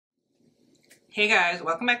Hey guys,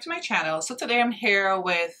 welcome back to my channel. So today I'm here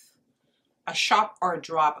with a shop or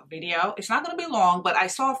drop video. It's not going to be long, but I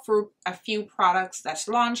saw a few products that's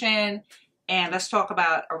launching, and let's talk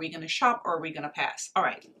about, are we going to shop or are we going to pass? All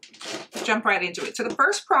right, let's jump right into it. So the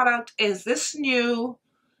first product is this new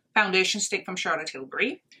foundation stick from Charlotte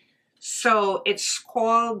Tilbury. So it's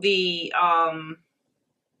called the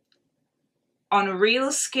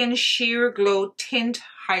Unreal Skin Sheer Glow Tint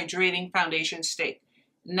Hydrating Foundation Stick.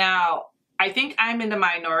 Now, I think I'm in the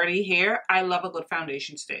minority here. I love a good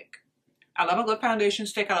foundation stick. I love a good foundation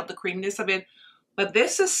stick. I love the creaminess of it. But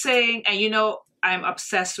this is saying, and you know, I'm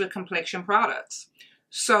obsessed with complexion products.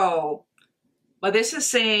 So, but this is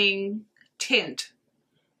saying tint.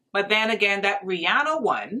 But then again, that Rihanna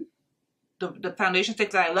one, the foundation stick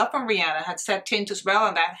that I love from Rihanna had said tint as well,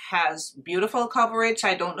 and that has beautiful coverage.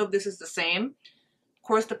 I don't know if this is the same. Of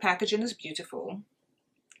course, the packaging is beautiful.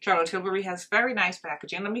 Charlotte Tilbury has very nice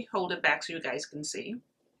packaging. Let me hold it back so you guys can see.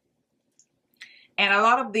 And a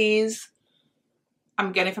lot of these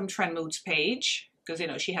I'm getting from Trend Mood's page because, you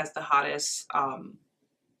know, she has the hottest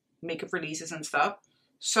makeup releases and stuff.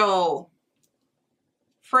 So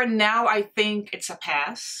for now, I think it's a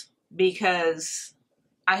pass because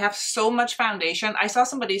I have so much foundation. I saw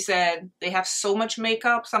somebody said they have so much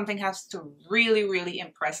makeup, something has to really, really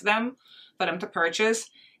impress them for them to purchase.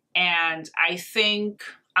 And I think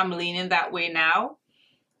I'm leaning that way now.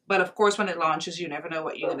 But of course, when it launches, you never know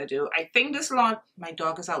what you're going to do. I think this launch, my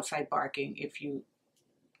dog is outside barking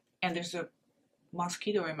and there's a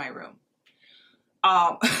mosquito in my room.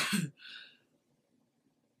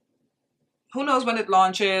 Who knows when it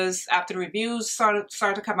launches, after the reviews start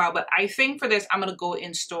to come out. But I think for this, I'm going to go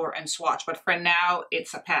in store and swatch. But for now,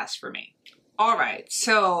 it's a pass for me. All right,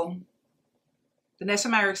 so the Nars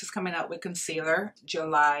Macao is coming out with concealer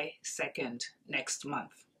July 2nd, next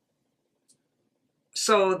month.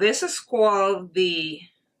 So this is called the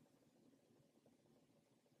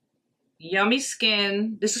Yummy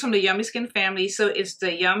Skin. This is from the Yummy Skin family. So it's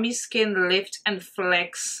the Yummy Skin Lift and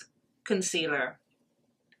Flex Concealer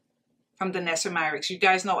from the Nars Macao. You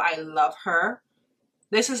guys know I love her.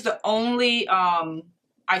 This is the only, I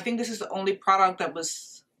think this is the only product that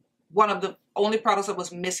was one of the only products that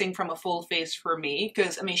was missing from a full face for me.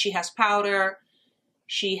 Because, I mean, she has powder.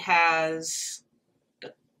 She has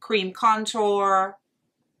the cream contour.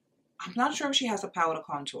 I'm not sure if she has a powder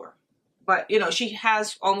contour. But, you know, she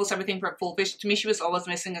has almost everything for a full face. To me, she was always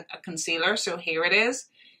missing a concealer. So here it is.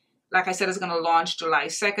 Like I said, it's going to launch July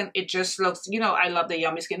 2nd. It just looks, you know, I love the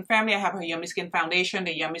Yummy Skin family. I have her Yummy Skin foundation,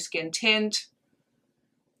 the Yummy Skin tint.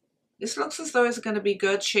 This looks as though it's going to be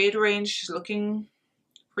good. Shade range is looking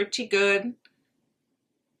pretty good.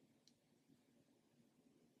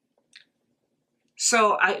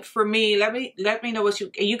 So for me, let me know what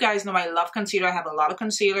you guys know. I love concealer. I have a lot of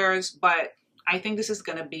concealers, but I think this is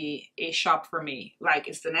going to be a shop for me. Like,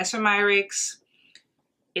 it's the Nars Macao.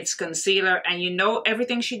 It's concealer, and you know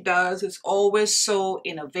everything she does is always so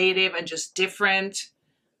innovative and just different.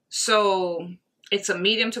 So it's a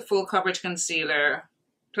medium to full coverage concealer,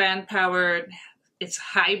 plant powered. It's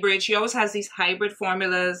hybrid. She always has these hybrid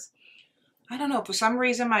formulas. I don't know, for some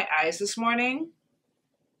reason my eyes this morning,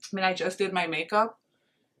 I mean, I just did my makeup.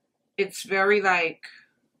 It's very like,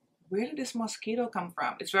 where did this mosquito come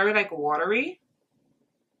from? It's very like watery.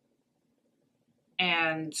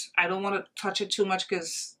 And I don't want to touch it too much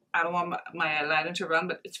because I don't want my eyeliner to run,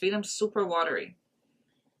 but it's feeling super watery.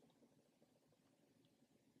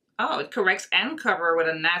 Oh, it corrects and cover with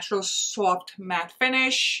a natural soft matte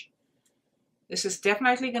finish. This is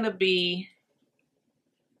definitely going to be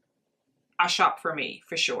a shop for me,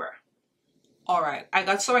 for sure. All right, I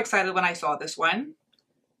got so excited when I saw this one.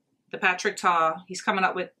 The Patrick Ta, he's coming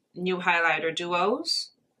up with new highlighter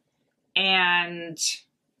duos. And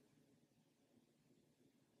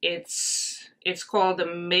it's called the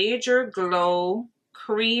Major Glow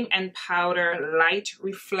Cream and Powder Light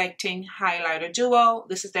Reflecting Highlighter Duo.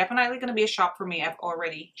 This is definitely going to be a shop for me. I've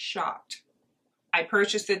already shopped. I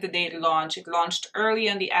purchased it the day it launched. It launched early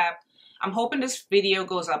on the app. I'm hoping this video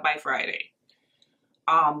goes up by Friday.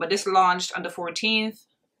 But this launched on the 14th.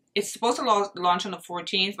 It's supposed to launch on the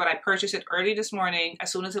 14th, but I purchased it early this morning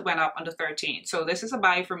as soon as it went up on the 13th. So this is a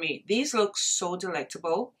buy for me. These look so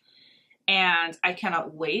delectable, and I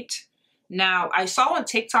cannot wait. Now, I saw on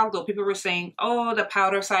TikTok, though, people were saying, oh, the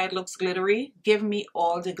powder side looks glittery. Give me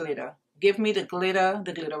all the glitter. Give me the glitter,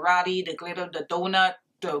 the glitterati, the glitter, the donut,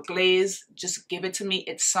 the glaze. Just give it to me.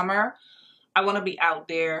 It's summer. I want to be out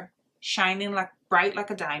there shining like bright like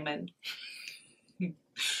a diamond.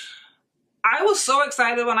 I was so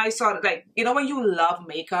excited when I saw it. Like, you know, when you love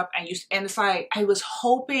makeup and it's like, I was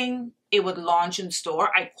hoping it would launch in store.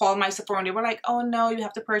 I called my Sephora and they were like, oh no, you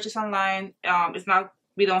have to purchase online. It's not,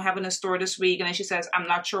 we don't have it in the store this week. And then she says, I'm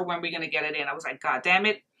not sure when we're going to get it in. I was like, God damn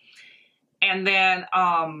it. And then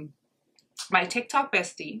my TikTok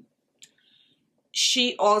bestie,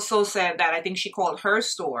 she also said that I think she called her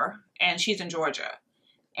store, and she's in Georgia,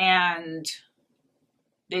 and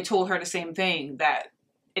they told her the same thing, that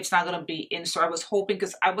it's not going to be in store. I was hoping,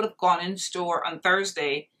 because I would have gone in store on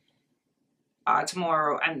Thursday,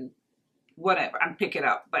 tomorrow, and whatever, and pick it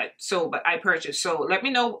up. But I purchased. So let me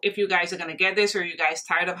know if you guys are going to get this, or you guys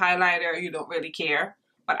tired of highlighter, or you don't really care.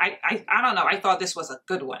 But I don't know. I thought this was a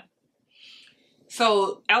good one.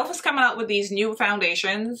 So e.l.f. is coming out with these new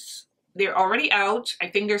foundations. They're already out. I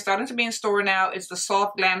think they're starting to be in store now. It's the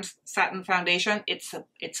Soft Glam Satin Foundation. It's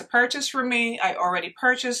a purchase for me. I already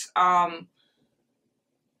purchased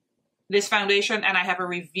this foundation, and I have a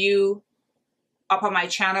review up on my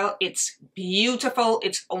channel. It's beautiful.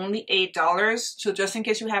 It's only $8. So just in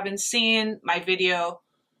case you haven't seen my video,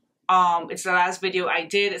 it's the last video I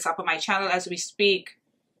did. It's up on my channel as we speak.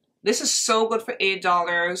 This is so good for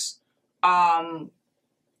 $8. I'm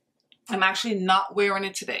actually not wearing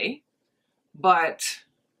it today, but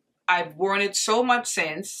I've worn it so much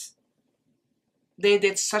since. They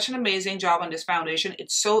did such an amazing job on this foundation.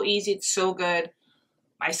 It's so easy. It's so good.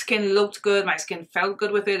 My skin looked good. My skin felt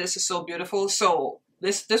good with it. This is so beautiful. So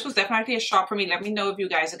this was definitely a shop for me. Let me know if you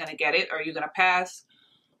guys are going to get it or you're going to pass.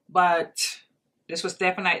 But this was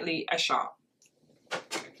definitely a shop.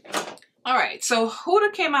 All right, so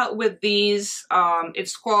Huda came out with these.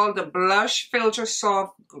 It's called the Blush Filter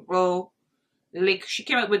Soft Glow. She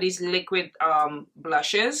came out with these liquid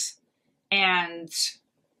blushes, and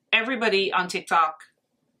everybody on TikTok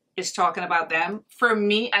is talking about them. For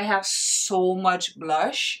me, I have so much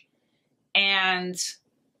blush, and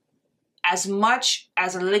as much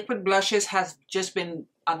as liquid blushes has just been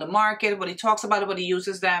on the market, what he talks about it, what he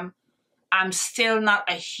uses them, I'm still not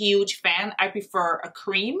a huge fan. I prefer a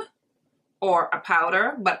cream or a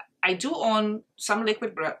powder, but I do own some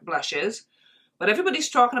liquid blushes. But everybody's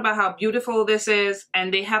talking about how beautiful this is,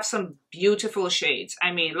 and they have some beautiful shades.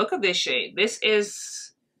 I mean, look at this shade. This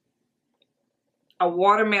is a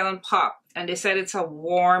watermelon pop, and they said it's a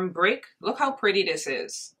warm brick. Look how pretty this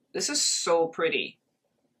is. This is so pretty.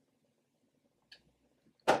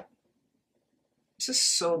 This is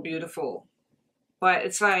so beautiful. But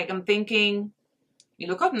it's like, I'm thinking, you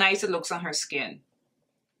look how nice it looks on her skin.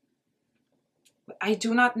 I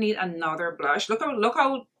do not need another blush. Look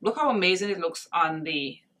how amazing it looks on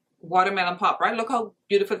the watermelon pop, right? Look how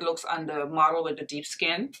beautiful it looks on the model with the deep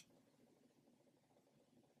skin.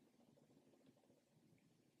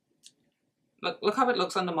 Look how it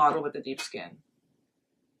looks on the model with the deep skin.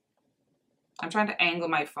 I'm trying to angle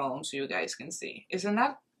my phone so you guys can see. Isn't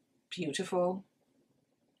that beautiful?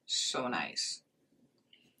 So nice.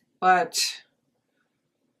 But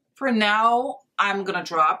for now, I'm gonna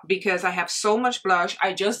drop because I have so much blush.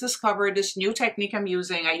 I just discovered this new technique I'm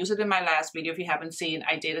using. I used it in my last video. If you haven't seen,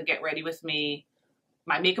 I did a Get Ready With Me,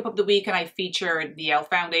 my makeup of the week, and I featured the e.l.f.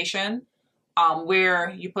 foundation, where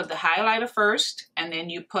you put the highlighter first and then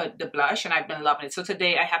you put the blush, and I've been loving it. So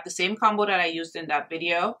today I have the same combo that I used in that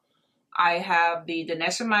video. I have the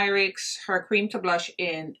Danessa Myricks Her Cream to Blush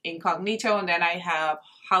in Incognito, and then I have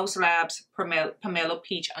House Labs Pomelo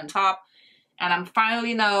Peach on top. And I'm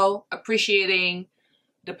finally now appreciating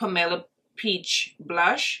the Pomelo Peach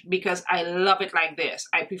blush because I love it like this.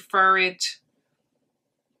 I prefer it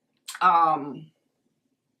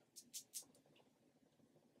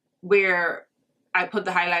where I put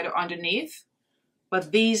the highlighter underneath.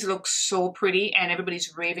 But these look so pretty, and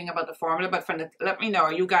everybody's raving about the formula. But let me know,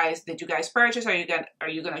 did you guys purchase? Are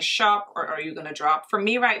you gonna shop, or are you gonna drop? For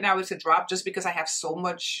me right now, it's a drop just because I have so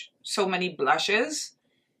many blushes.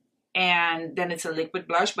 And then it's a liquid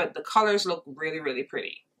blush, but the colors look really, really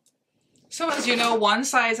pretty. So as you know, One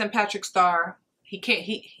Size and Patrick Starr,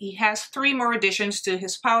 he has 3 more additions to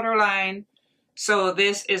his powder line. So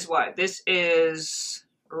this is what? This is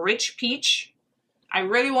Rich Peach. I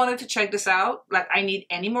really wanted to check this out. Like, I need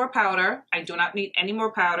any more powder. I do not need any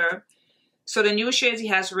more powder. So the new shades, he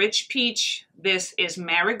has Rich Peach. This is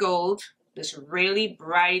Marigold. This really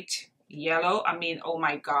bright yellow. I mean, oh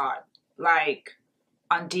my God. Like,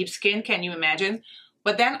 on deep skin, can you imagine?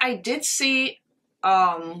 But then I did see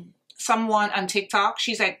someone on TikTok.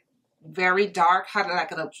 She's like very dark, had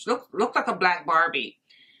like looked like a black Barbie.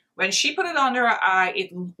 When she put it under her eye,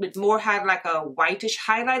 it more had like a whitish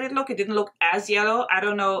highlighted look. It didn't look as yellow. I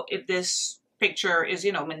don't know if this picture is,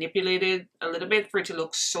 you know, manipulated a little bit for it to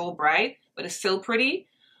look so bright, but it's still pretty.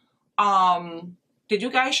 Did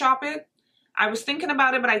you guys shop it? I was thinking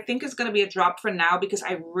about it, but I think it's going to be a drop for now because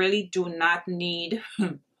I really do not need,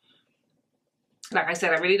 like I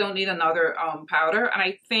said, I really don't need another powder. And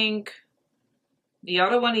I think the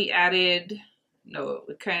other one he added, no,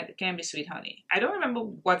 it can't be Sweet Honey. I don't remember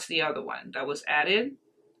what's the other one that was added,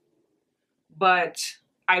 but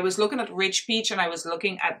I was looking at Rich Peach and I was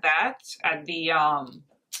looking at that, at the,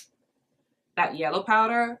 that yellow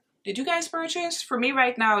powder. Did you guys purchase? For me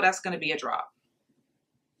right now, that's going to be a drop.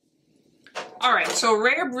 All right, so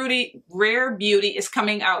Rare Beauty is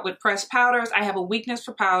coming out with pressed powders. I have a weakness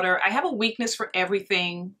for powder. I have a weakness for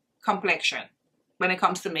everything complexion. When it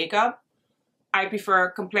comes to makeup, I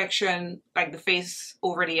prefer complexion, like the face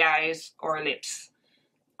over the eyes or lips.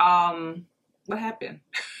 What happened?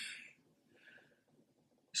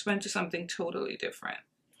 Just went to something totally different.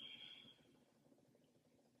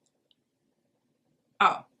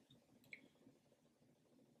 Oh.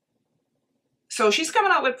 So she's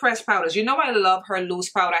coming out with pressed powders. You know I love her loose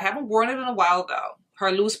powder. I haven't worn it in a while though. Her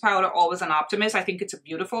loose powder, Always an Optimist. I think it's a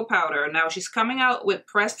beautiful powder. Now she's coming out with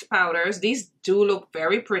pressed powders. These do look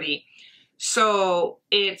very pretty. So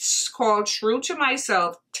it's called True to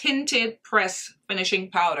Myself Tinted Press Finishing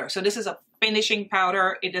Powder. So this is a finishing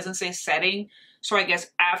powder. It doesn't say setting. So I guess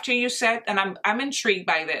after you set, and I'm intrigued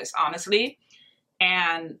by this, honestly.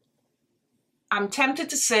 And I'm tempted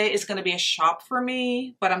to say it's going to be a shop for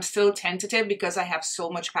me, but I'm still tentative because I have so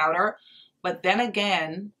much powder. But then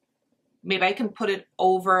again, maybe I can put it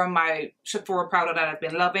over my Sephora powder that I've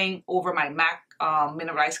been loving, over my MAC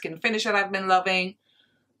Mineralized Skin Finish that I've been loving.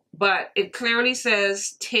 But it clearly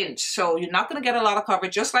says tint, so you're not going to get a lot of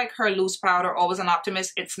coverage. Just like her loose powder, Always an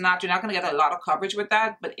Optimist, you're not going to get a lot of coverage with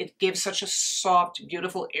that, but it gives such a soft,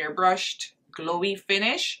 beautiful, airbrushed, glowy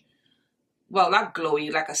finish. Well, not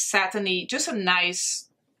glowy, like a satiny, just a nice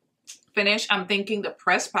finish. I'm thinking the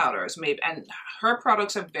pressed powders maybe, and her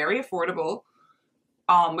products are very affordable,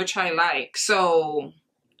 which I like. So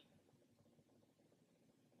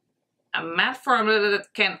a matte formula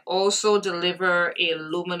that can also deliver a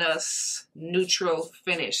luminous neutral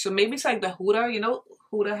finish. So maybe it's like the Huda, you know,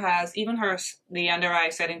 Huda has even the under eye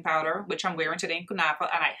setting powder, which I'm wearing today in Kunafa, and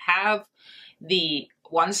I have the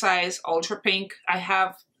One Size Ultra Pink. I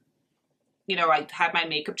have, you know, I have my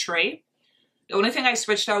makeup tray. The only thing I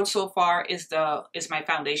switched out so far is my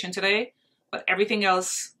foundation today, but everything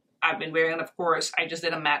else I've been wearing. And of course, I just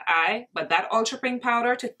did a matte eye, but that Ultra Pink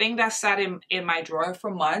powder, to think that sat in my drawer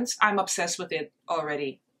for months, I'm obsessed with it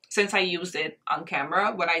already since I used it on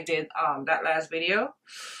camera when I did that last video.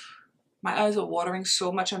 My eyes are watering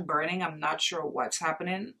so much and burning. I'm not sure what's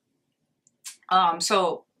happening.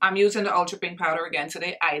 So I'm using the Ultra Pink powder again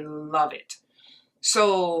today. I love it.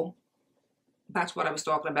 So that's what I was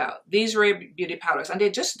talking about. These Rare Beauty powders, and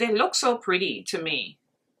they look so pretty to me.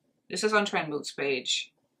 This is on Trend Moods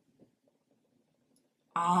page.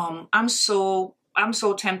 I'm so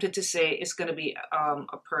tempted to say it's gonna be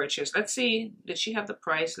a purchase. Let's see, did she have the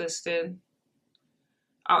price listed?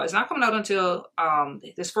 Oh, it's not coming out until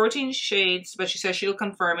there's 14 shades, but she says she'll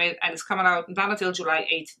confirm it, and it's coming out not until July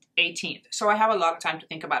 18th. So I have a lot of time to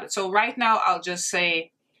think about it. So right now I'll just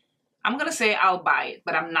say, I'm gonna say I'll buy it,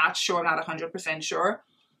 but I'm not sure, I'm not 100% sure,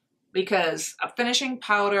 because a finishing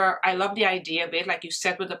powder, I love the idea of it. Like you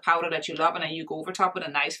set with the powder that you love and then you go over top with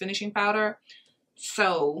a nice finishing powder.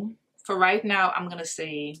 So for right now, I'm gonna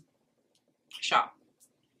say shop.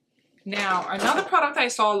 Now, another product I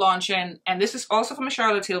saw launching, and this is also from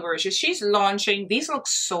Charlotte Tilbury, she's launching, these look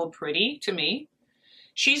so pretty to me.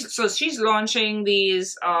 She's launching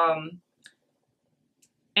these, and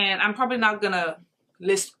I'm probably not gonna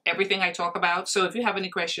list everything I talk about. So if you have any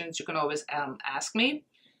questions, you can always ask me.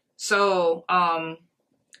 So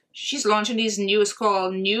she's launching these new, it's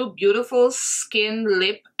called New Beautiful Skin,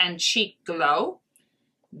 Lip, and Cheek Glow.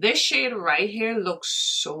 This shade right here looks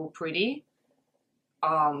so pretty.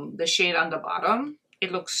 The shade on the bottom,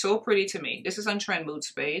 it looks so pretty to me. This is on Trend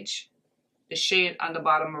Moods page. The shade on the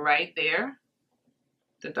bottom right there,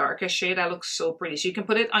 the darkest shade, that looks so pretty. So you can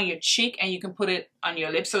put it on your cheek and you can put it on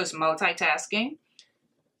your lips, so it's multitasking.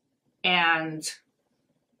 And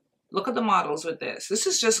look at the models with this. This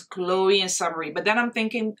is just glowy and summery. But then I'm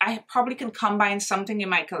thinking I probably can combine something in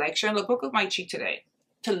my collection. Look at my cheek today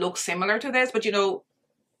to look similar to this. But you know,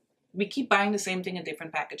 we keep buying the same thing in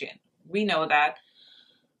different packaging. We know that.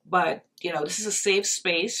 But you know, this is a safe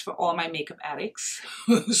space for all my makeup addicts.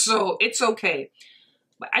 So it's okay.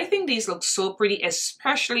 But I think these look so pretty,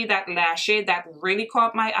 especially that lash shade that really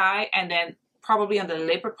caught my eye. And then probably on the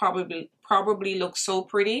lip, it probably looks so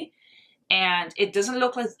pretty. And it doesn't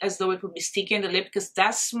look as though it would be sticky in the lip, because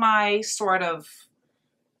that's my sort of,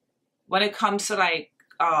 when it comes to like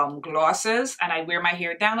glosses, and I wear my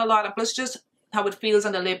hair down a lot, and plus just how it feels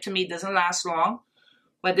on the lip to me doesn't last long.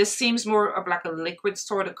 But this seems more of like a liquid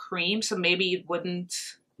sort of cream, so maybe it wouldn't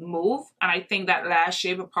move. And I think that last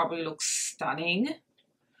shade would probably look stunning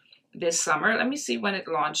this summer. Let me see when it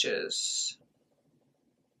launches.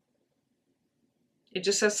 It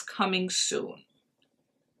just says coming soon.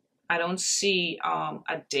 I don't see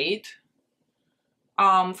a date.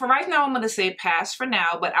 For right now, I'm going to say pass for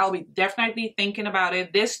now, but I'll be definitely thinking about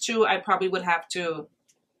it. This too, I probably would have to,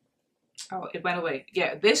 oh, it went away.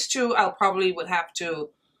 Yeah, this too, I'll probably would have to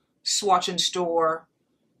swatch in store.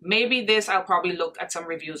 Maybe this, I'll probably look at some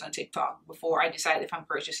reviews on TikTok before I decide if I'm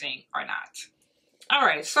purchasing or not. All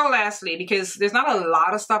right, so lastly, because there's not a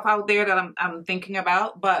lot of stuff out there that I'm thinking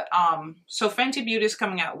about, but so Fenty Beauty is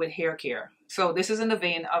coming out with hair care. So this is in the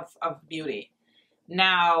vein of beauty.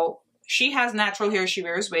 Now, she has natural hair. She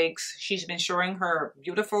wears wigs. She's been showing her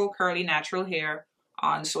beautiful, curly, natural hair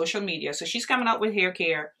on social media. So she's coming out with hair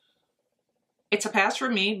care. It's a pass for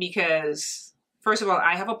me because, first of all,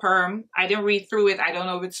 I have a perm. I didn't read through it. I don't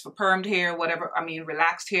know if it's for permed hair, whatever. I mean,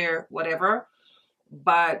 relaxed hair, whatever.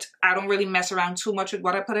 But I don't really mess around too much with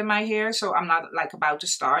what I put in my hair. So I'm not like about to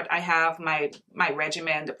start. I have my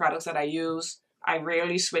regimen, the products that I use. I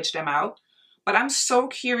rarely switch them out. But I'm so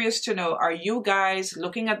curious to know, are you guys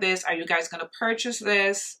looking at this? Are you guys going to purchase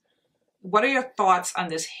this? What are your thoughts on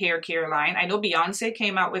this hair care line? I know Beyonce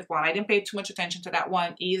came out with one. I didn't pay too much attention to that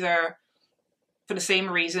one either for the same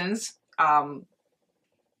reasons. But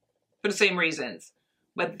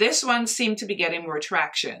this one seemed to be getting more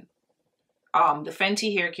traction. The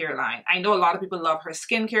Fenty hair care line. I know a lot of people love her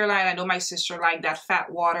skincare line. I know my sister liked that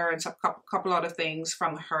fat water and some couple other things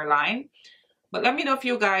from her line. But let me know if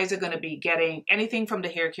you guys are going to be getting anything from the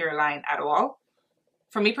hair care line at all.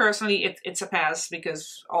 For me personally, it's a pass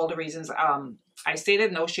because all the reasons I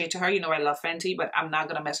stated. No shade to her. You know I love Fenty, but I'm not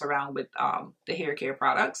going to mess around with the hair care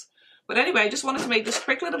products. But anyway, I just wanted to make this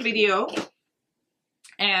quick little video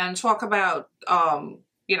and talk about,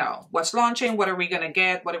 you know, what's launching, what are we going to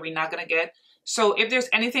get, what are we not going to get. So if there's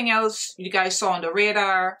anything else you guys saw on the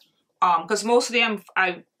radar, because mostly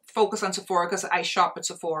I focus on Sephora because I shop at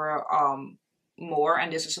Sephora more,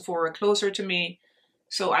 and there's a Sephora closer to me,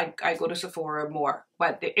 so I go to Sephora more.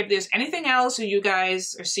 But if there's anything else you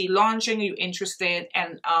guys see launching, you're interested,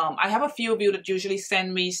 and I have a few of you that usually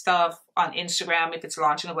send me stuff on Instagram if it's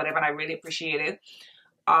launching or whatever, and I really appreciate it.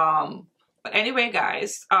 But anyway,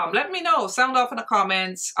 guys, let me know, sound off in the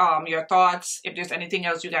comments, your thoughts, if there's anything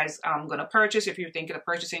else you guys gonna purchase, if you're thinking of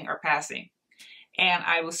purchasing or passing. And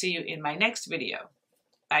I will see you in my next video.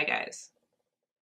 Bye, guys.